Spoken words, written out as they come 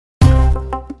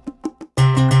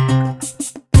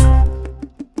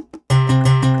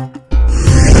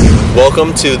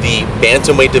Welcome to the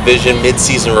Bantamweight Division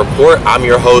Midseason Report. I'm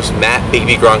your host, Matt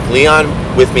Baby Gronk Leon.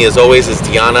 With me, as always, is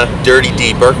Deanna Dirty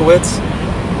D Berkowitz.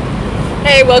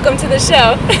 Hey, welcome to the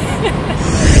show.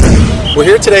 We're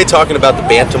here today talking about the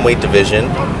Bantamweight Division.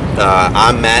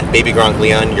 I'm Matt Baby Gronk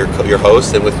Leon, your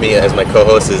host, and with me as my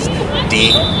co-host is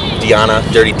Deanna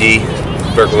Dirty D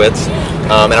Berkowitz.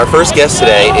 And our first guest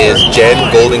today is Jen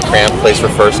Goldencramp, plays for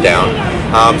First Down.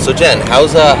 So Jen,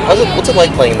 what's it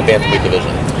like playing in the Bantamweight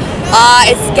Division?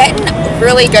 It's getting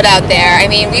really good out there. I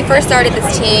mean, we first started this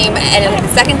team in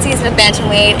the second season of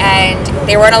Bantamweight, and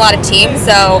there weren't a lot of teams,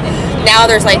 so now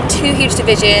there's like 2 huge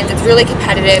divisions. It's really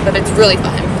competitive, but it's really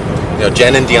fun. You know,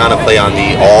 Jen and Deanna play on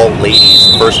the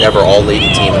all-ladies, first ever all-lady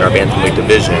team in our Bantamweight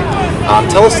Division.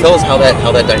 Tell us how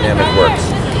that dynamic works.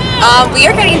 We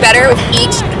are getting better with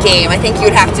each game. I think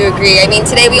you would have to agree. I mean,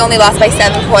 today we only lost by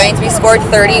 7 points. We scored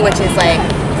 30, which is like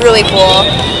really cool.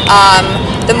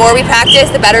 The more we practice,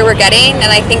 the better we're getting, and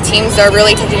I think teams are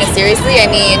really taking it seriously. I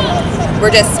mean,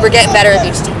 we're getting better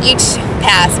with each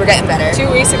pass. We're getting better. 2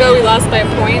 weeks ago, we lost by a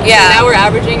point. Yeah. So now we're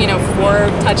averaging, 4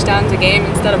 touchdowns a game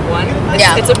instead of 1.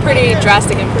 It's a pretty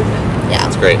drastic improvement. Yeah.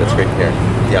 That's great. That's great to hear.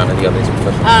 Deanna, do you have any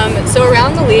questions? So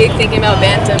around the league, thinking about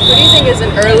Bantam, who do you think is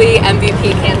an early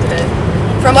MVP candidate?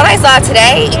 From what I saw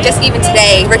today, even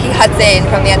today, Ricky Hudson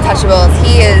from the Untouchables,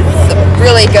 he is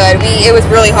really good. It was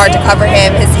really hard to cover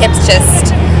him. His hips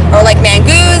just are like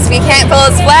mangoos. We can't pull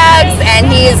his flags, and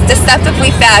he is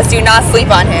deceptively fast. Do not sleep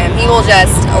on him. He will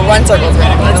just run circles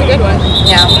around you. That's a good one.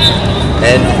 Yeah.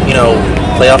 And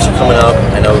playoffs are coming up.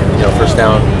 I know First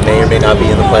Down may or may not be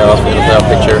in the playoff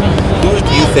picture. Who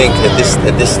do you think at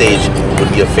this stage would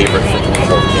be a favorite for the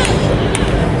championship?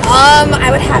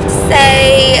 I would have to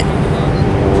say.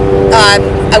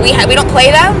 We don't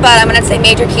play them, but I'm going to say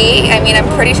Major Key. I mean, I'm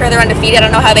pretty sure they're undefeated. I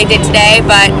don't know how they did today,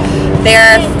 but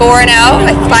they're 4-0,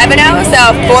 5-0,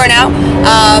 so 4-0.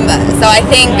 So I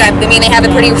think, they have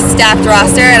a pretty stacked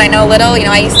roster, and I know Little,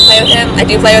 I used to play with him. I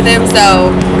do play with him,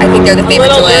 so I think they're the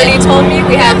favorite to win. Little Dirty told me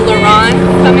we have LeRon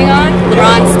coming on.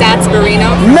 LeRon Stats Barino.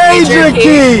 Major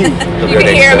Key! You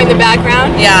can hear him in the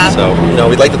background. Yeah. So,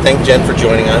 we'd like to thank Jen for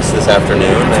joining us this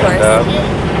afternoon. Of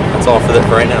course. That's all for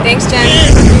right now. Thanks, Jen.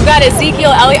 We've got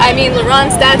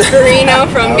LeRon Stats Barino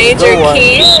from Major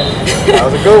Key. That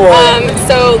was a good one.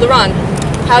 So, LeRon,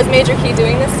 how's Major Key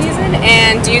doing this season,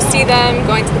 and do you see them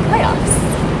going to the playoffs?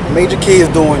 Major Key is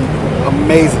doing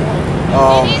amazing.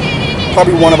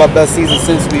 Probably one of our best seasons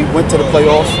since we went to the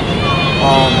playoffs.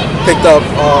 Picked up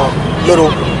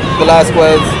Little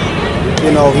Velasquez.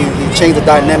 He changed the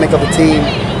dynamic of the team.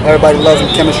 Everybody loves him.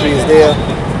 Chemistry is there.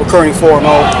 We're currently 4-0,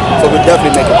 so we're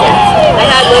definitely making plays. I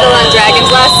had Little on Dragons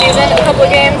last season in a couple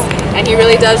of games, and he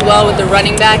really does well with the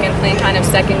running back and playing kind of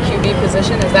second QB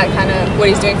position. Is that kind of what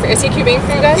he's doing is he QBing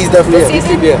for you guys? He's definitely this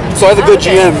season? Yeah. So as a good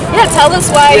GM. Yeah, tell us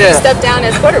why you stepped down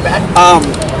as quarterback.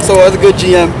 So as a good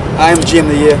GM, I am GM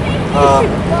of the year.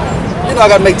 I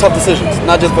got to make tough decisions,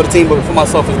 not just for the team, but for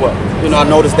myself as well. I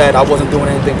noticed that I wasn't doing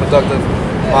anything productive.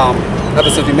 Ever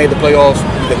since we made the playoffs,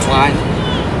 we declined.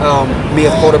 Me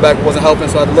as a quarterback wasn't helping,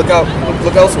 so I had to look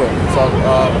elsewhere. So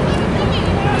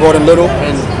brought in Little,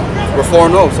 and we're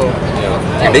 4-0. So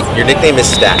your nickname is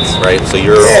Stats, right? So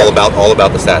you're all about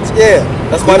the stats. Yeah,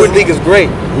 that's why this league is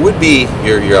great. Who would be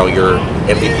your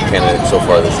MVP candidate so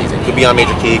far this season? Could be on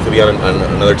Major Key, could be on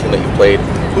another team that you've played.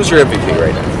 Who's your MVP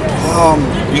right now?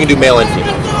 You can do male and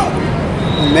female.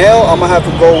 Male, I'm gonna have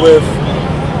to go with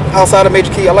outside of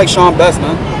Major Key. I like Sean Best,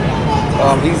 man.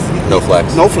 He's no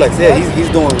flex. No flex. Yeah, he's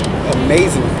doing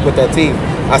amazing with that team.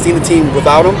 I seen the team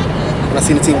without him, and I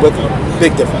seen the team with him.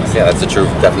 Big difference. Yeah, that's the true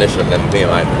definition of MVP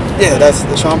in my opinion. Yeah, that's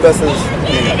Sean Best is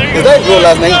that your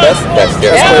last name? Best. Best.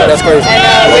 Yeah. That's crazy.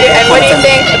 And what do you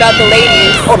think about the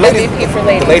ladies? Ladies. MVP for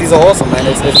ladies. The ladies are awesome, man.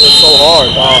 It's so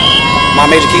hard. My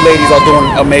Major Key ladies are doing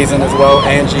amazing as well.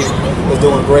 Angie is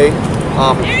doing great.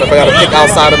 If I got to pick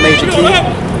outside of Major Key,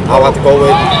 I'll have to go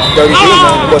with Dirty D,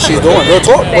 man. What she's doing, real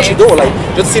talk. What she's doing, like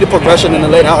just to see the progression in the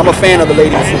ladies. I'm a fan of the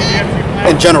ladies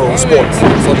in general in sports.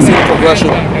 So to see the progression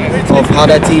of how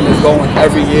that team is going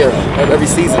every year, every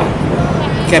season,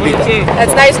 can't beat that.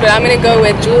 That's nice, but I'm going to go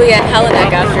with Julia and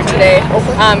Helenek after today.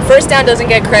 First Down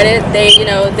doesn't get credit. They're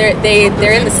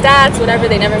in the stats, whatever.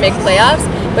 They never make playoffs.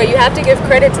 But you have to give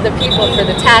credit to the people for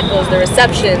the tackles, the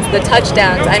receptions, the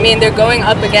touchdowns. I mean, they're going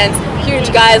up against huge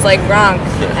guys like Gronk,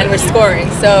 and we're scoring.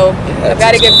 So I've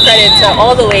got to give credit to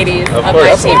all the ladies of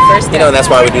my team. First Down. And that's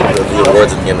why we do the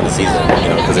awards at the end of the season.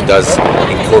 Because it does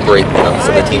incorporate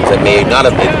some of the teams that may not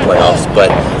have made the playoffs, but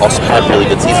also have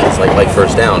really good seasons, like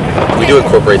First Down. We do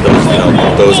incorporate those,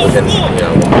 those within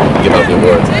give out the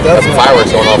awards. Got some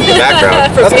fireworks going off in the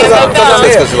background. That's because I'm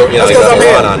here. That's because, you know, That's 'cause I'm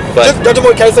here. on.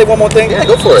 But Can I say one more thing? Yeah,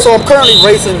 go for it. So I'm currently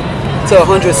racing to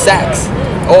 100 sacks,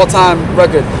 all-time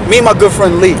record. Me and my good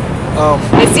friend Lee.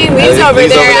 I see Lee's over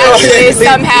Lee's there over there. actually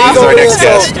somehow. He's our next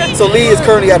guest. So Lee is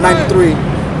currently at 93.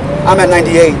 I'm at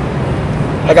 98.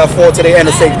 I got 4 today and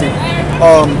a safety.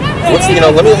 What's the, you know,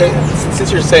 let me,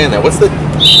 since you're saying that, what's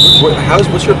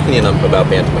your opinion about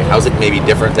bantamweight? How's it maybe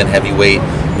different than heavyweight?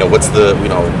 You know, what's the, you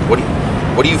know,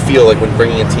 what do you feel like when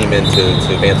bringing a team into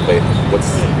bantamweight?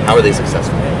 How are they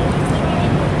successful?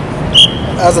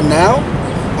 As of now,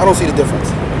 I don't see the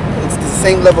difference. It's the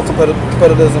same level of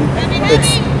competitivism.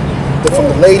 It's from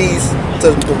the ladies to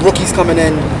the rookies coming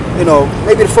in. You know,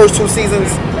 maybe the first 2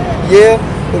 seasons, yeah,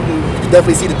 you can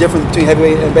definitely see the difference between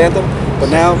heavyweight and bantam. But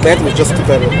now, bantam is just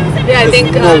competitive. Yeah, I think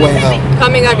no way in hell.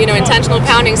 Coming up, you know, intentional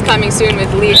pounding's coming soon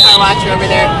with Lee Carwatcher over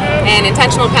there, and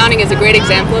intentional pounding is a great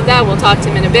example of that. We'll talk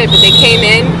to him in a bit, but they came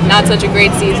in, not such a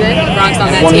great season. Gronk's on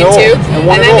that team too,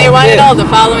 and then they won it all the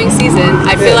following season.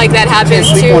 I feel like that happens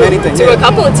to a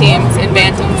couple of teams in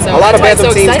bantam. So a lot of bantam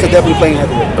so teams exciting. could definitely play in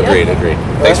heavyweight. Agreed.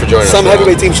 Thanks for joining us. Some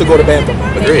heavyweight teams should go to bantam.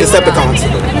 Agreed. Decepticons.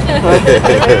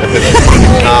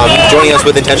 Joining us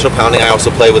with intentional pounding, I also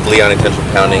play with Lee on intentional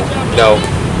pounding. You know,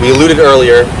 we alluded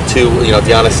earlier to, you know,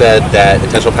 Deanna said that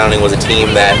intentional pounding was a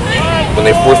team that when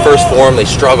they were first formed, they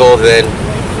struggled, and then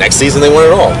next season they won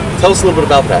it all. Tell us a little bit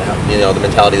about that, you know, the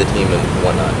mentality of the team and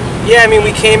whatnot. Yeah, I mean,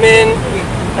 we came in,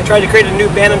 I tried to create a new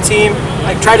Bantam team.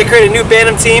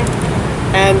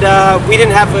 And we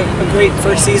didn't have a great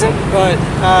first season, but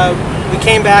we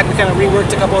came back, we kind of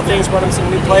reworked a couple of things, brought in some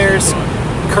new players.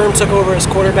 Kerm took over as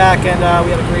quarterback, and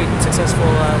we had a great, successful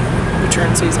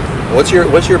return season. What's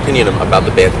your opinion about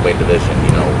the bantamweight division?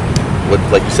 You know,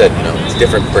 like you said, you know, it's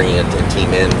different bringing a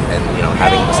team in and, you know,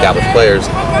 having established players.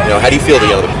 You know, how do you feel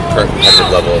the current competitive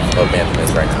level of bantam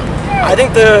is right now? I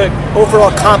think the overall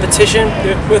competition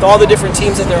with all the different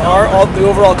teams that there are, the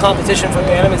overall competition for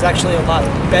bantam is actually a lot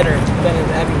better than in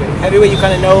the heavyweight. Heavyweight, you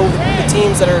kind of know the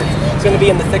teams that are going to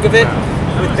be in the thick of it.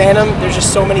 With bantam, there's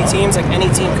just so many teams, like any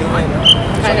team can win.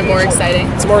 Kind of more exciting.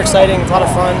 It's more exciting, it's a lot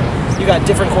of fun. You got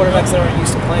different quarterbacks that are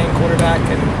used to playing quarterback,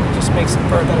 and it just makes it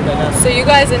for a better dynamic. So you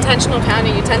guys, intentional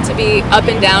pounding, you tend to be up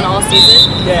and down all season,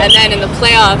 yeah. And then in the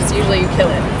playoffs, usually you kill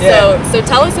it. Yeah. So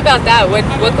tell us about that. What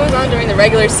goes on during the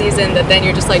regular season that then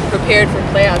you're just like prepared for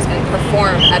playoffs and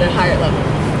perform at a higher level?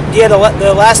 Yeah, the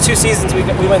last 2 seasons we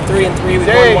went 3-3. We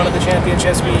won one of the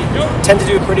championships. We tend to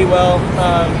do pretty well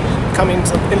coming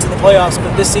into the playoffs,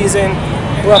 but this season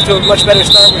we're off to a much better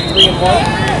start with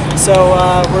 3-1. So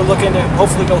we're looking to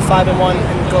hopefully go 5-1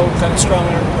 and go kind of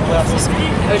stronger in the playoffs this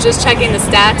season. I was just checking the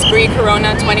stats. Bree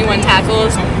Corona, 21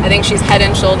 tackles. I think she's head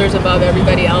and shoulders above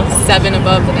everybody else, 7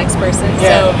 above the next person.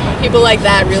 Yeah. So people like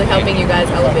that really helping you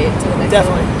guys elevate to the next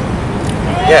level. Definitely.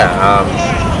 Yeah.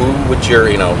 Who would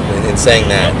your, you know, in saying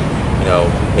that, you know,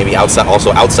 maybe outside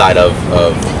of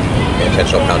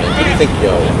intentional pounding, who do you think,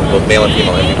 you know, both male and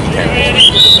female MVP candidates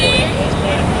at this point?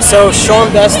 So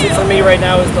Sean Best for me right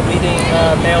now is the leading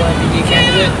male MVP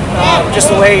candidate.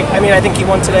 Just the way, I mean, I think he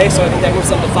won today, so I think that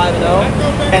moves him to 5-0.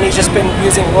 And he's just been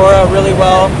using Laura really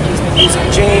well. He's been using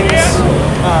James,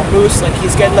 Moose, like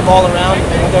he's getting the ball around.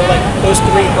 And they're like, those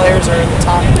 3 players are in the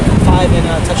top 5 in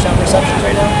touchdown receptions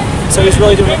right now. So he's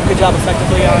really doing a good job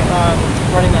effectively on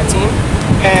running that team.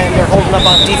 And they're holding up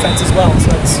on defense as well,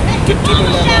 so it's keeping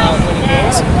them winning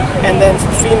games. And then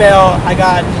for female, I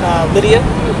got Lydia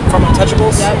from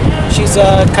Untouchables. Yep. She's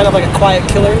kind of like a quiet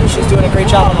killer. She's doing a great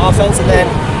job on offense, and then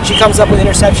she comes up with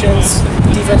interceptions,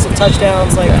 defensive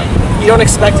touchdowns. Like you don't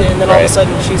expect it, and then all of a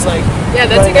sudden she's like. Yeah,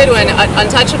 that's a good one.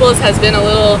 Untouchables has been a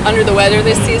little under the weather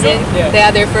this season. Yeah. They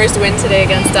had their first win today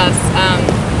against us.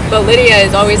 But Lydia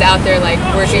is always out there, like,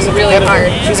 working really hard.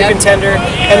 She's a contender.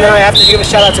 And then I have to give a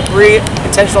shout out to Bree,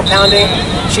 intentional pounding.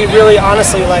 She really,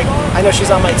 honestly, like, I know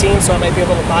she's on my team, so I might be a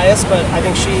little biased, but I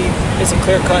think she is a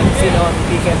clear-cut female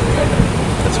MVP candidate right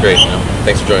now. That's great.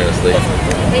 Thanks for joining us, Lee.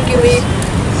 Thank you, Lee.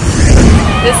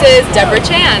 This is Deborah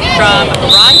Chan from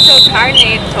Ronto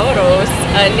Carne Toros,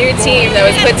 a new team that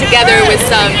was put together with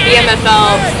some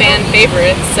Bmfl fan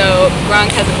favorites. So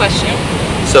Gronk has a question.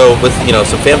 So with, you know,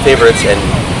 some fan favorites and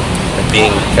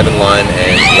being Kevin Lunn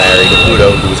and Larry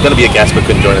DeFudo, who was going to be a guest but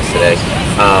couldn't join us today.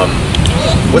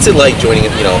 What's it like joining,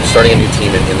 you know, starting a new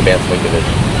team in the bantamweight division?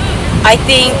 I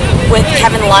think with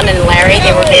Kevin Lunn and Larry,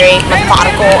 they were very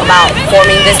methodical about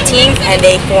forming this team, and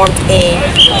they formed a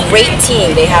great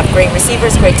team. They have great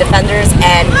receivers, great defenders,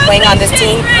 and playing on this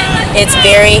team, it's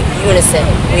very unison.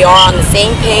 We are on the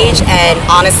same page, and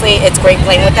honestly, it's great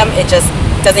playing with them. It just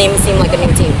doesn't even seem like a new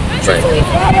team, truthfully.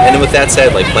 Right. And with that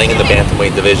said, like playing in the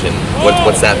bantamweight division,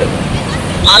 what's that been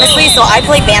like? honestly, so I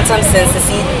played Bantam since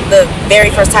the very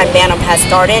first time Bantam has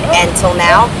started, and till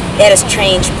now, it has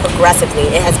changed progressively.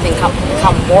 It has become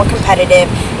more competitive,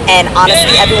 and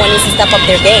honestly, everyone needs to step up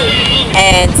their game.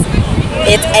 And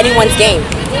it's anyone's game.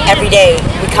 Every day,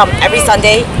 every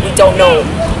Sunday, we don't know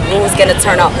who's gonna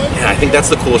turn up. Yeah, I think that's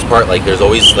the coolest part. Like, there's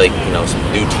always some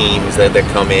new teams that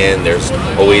come in. There's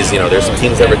always there's some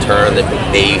teams that return that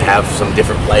they have some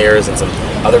different players, and some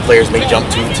other players may jump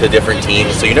to different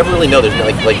teams. So you never really know. There's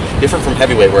like different from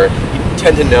heavyweight, where you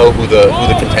tend to know who the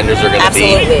contenders are going to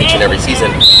be each and every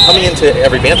season. Coming into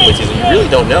every bantamweight season, you really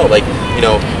don't know. Like,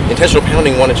 Intentional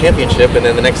Pounding won a championship, and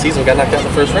then the next season got knocked out in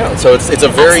the first round. So it's a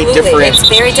very different. It's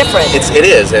very different. It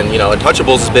is, and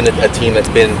Untouchables has been a team that's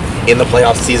been in the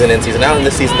playoffs season in, season out, and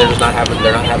this season they're not having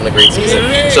a great season.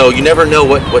 So you never know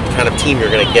what kind of team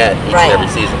you're going to get each and every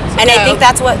season. And I think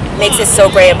that's what makes it so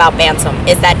great about Bantam,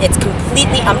 is that it's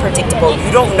completely unpredictable.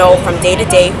 You don't know from day to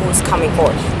day who's coming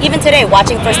forward. Even today,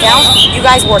 watching First Down, you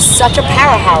guys were such a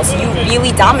powerhouse. You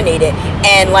really dominated,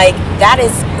 and that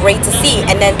is great to see.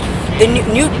 And then the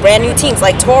brand new teams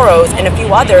like Toros and a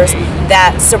few others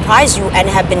that surprise you and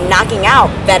have been knocking out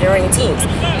veteran teams.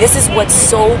 This is what's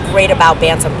so great about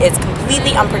Bantam. It's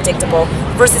completely unpredictable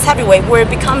versus heavyweight, where it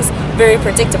becomes very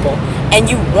predictable, and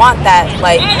you want that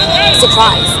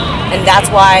surprise. And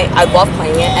that's why I love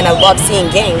playing it, and I love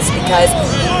seeing games, because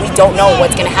we don't know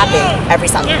what's going to happen every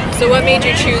Sunday. So what made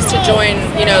you choose to join,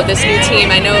 this new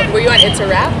team? I know, were you on It's a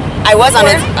Wrap? I was on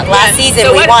it last season.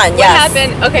 So we won. What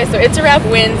happened? Okay, so It's a Wrap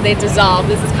wins. They dissolve.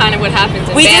 This is kind of what happens.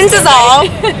 We didn't dissolve.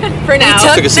 For now.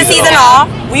 We took the season off.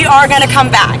 We are going to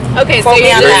come back. Okay, so you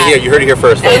heard it here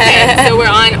first. Okay, so we're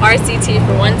on RCT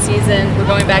for one season. We're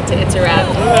going back to It's a Wrap.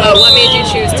 What made you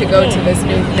choose to go to this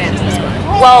new Bantam squad?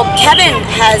 Well, Kevin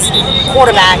has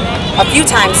quarterbacked a few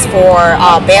times for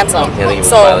Bantam. Yeah, I think it was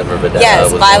Violent Vendetta.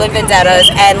 Yes, Violent Vendettas.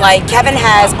 And Kevin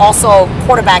has also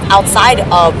quarterbacked outside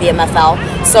of the Bmfl.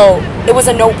 So it was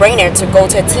a no-brainer to go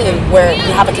to a team where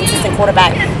you have a consistent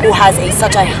quarterback who has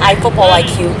such a high football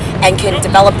IQ and can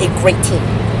develop a great team.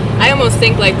 I almost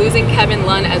think losing Kevin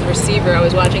Lunn as receiver, I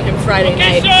was watching him Friday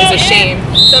night, is a shame.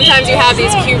 Sometimes you have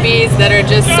these QBs that are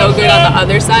just so good on the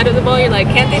other side of the ball, you're like,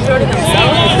 can't they throw to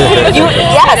themselves?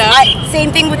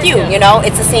 Same thing with you,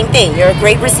 it's the same thing. You're a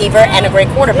great receiver and a great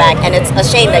quarterback, and it's a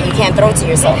shame that you can't throw to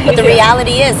yourself. But the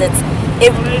reality is,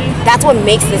 that's what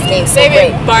makes this game so great.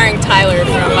 Barring Tyler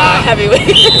from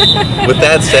heavyweight. With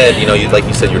that said, like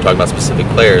you said, you were talking about specific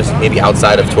players. Maybe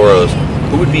outside of Toros,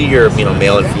 who would be your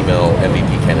male and female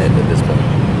MVP candidate at this point?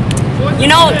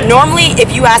 Normally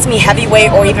if you ask me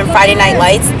heavyweight or even Friday Night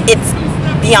Lights, it's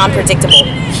beyond predictable.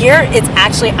 Here, it's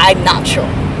actually, I'm not sure.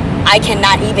 I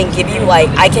cannot even give you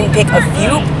I can pick a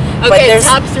few. Okay, there's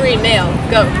top 3 male.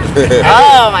 Go.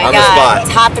 Oh my God.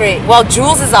 Top 3. Well,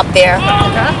 Jules is up there.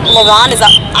 LaRon is up.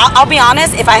 I'll be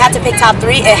honest, if I had to pick top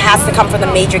 3, it has to come from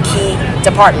the major key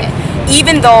department.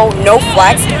 Even though No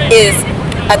Flex is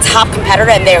a top competitor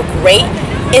and they're great,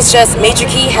 it's just Major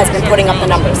Key has been putting up the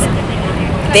numbers.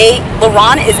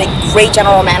 LaRon is a great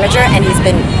general manager, and he's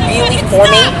been really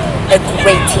forming a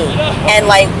great team. And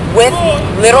with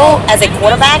Little as a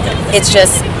quarterback, it's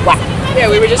just wow. Yeah,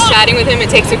 we were just chatting with him.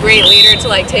 It takes a great leader to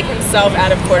take himself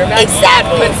out of quarterback.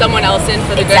 Exactly. Put someone else in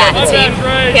for the good of the team.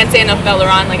 Can't say enough about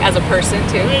LaRon as a person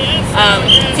too.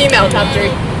 Female top 3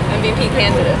 MVP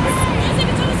candidates.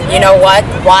 You know what?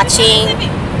 Watching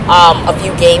a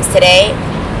few games today,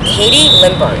 Katie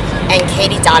Lindbergh and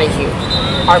Katie Donahue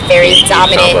are very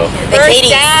dominant.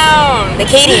 The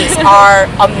Katies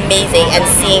are amazing, and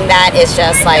seeing that is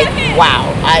just wow.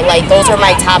 Those are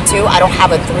my top 2. I don't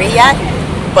have a 3 yet,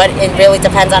 but it really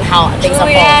depends on how things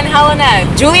unfold.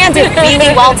 Julianne did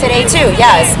really well today too,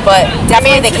 yes, but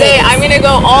definitely the Katies. I'm gonna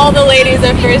go all the ladies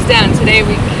at First Down. Today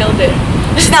we killed it.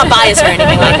 She's not biased or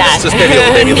anything like that. Just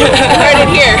maybe little. Heard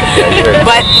it here.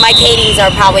 But my Katies are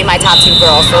probably my top 2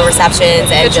 girls for receptions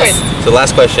and So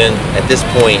last question, at this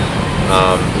point,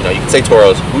 you can say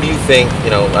Toros. Who do you think,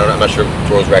 I'm not sure what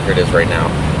Toros' record is right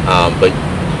now, but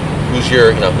who's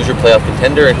your playoff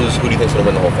contender, and who do you think's going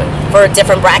to win the whole thing? For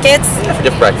different brackets? Yeah, for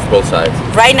different brackets, both sides.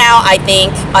 Right now, I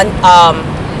think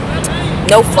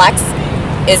No Flex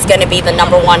is going to be the #1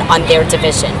 on their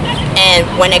division. And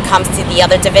when it comes to the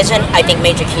other division, I think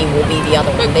Major Key will be the other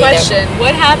one. But question,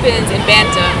 what happens in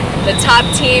Bantam? The top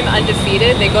team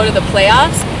undefeated, they go to the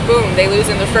playoffs, boom, they lose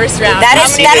in the first round. That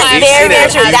is very, very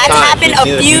true. That's happened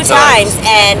a few times,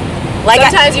 and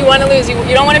Sometimes you want to lose.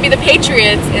 You don't want to be the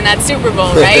Patriots in that Super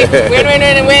Bowl, right? Win, win,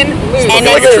 win, and win, lose. And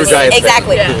then like a true lose. Giants fan.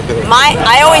 Exactly. Yeah.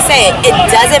 I always say it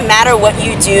doesn't matter what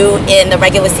you do in the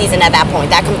regular season at that point.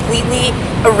 That completely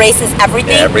erases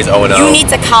everything. Yeah, everybody's 0-0. You need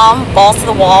to come balls to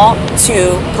the wall to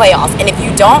playoffs. And if you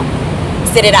don't,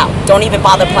 sit it out. Don't even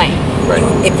bother playing. Right.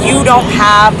 If you don't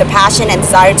have the passion and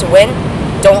desire to win,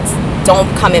 don't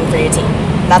come in for your team.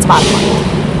 That's bottom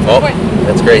line. Well,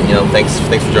 that's great. You know, thanks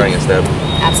for joining us, Deb.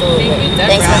 Absolutely.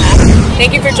 Thanks for having me.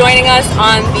 Thank you for joining us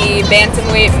on the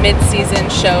Bantamweight Midseason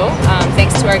show.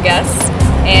 Thanks to our guests.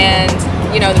 And,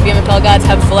 you know, the Bmfl gods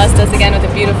have blessed us again with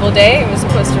a beautiful day. It was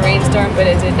supposed to rainstorm, but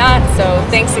it did not. So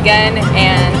thanks again.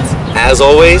 And as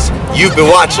always, you've been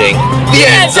watching the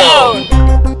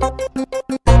Endzone.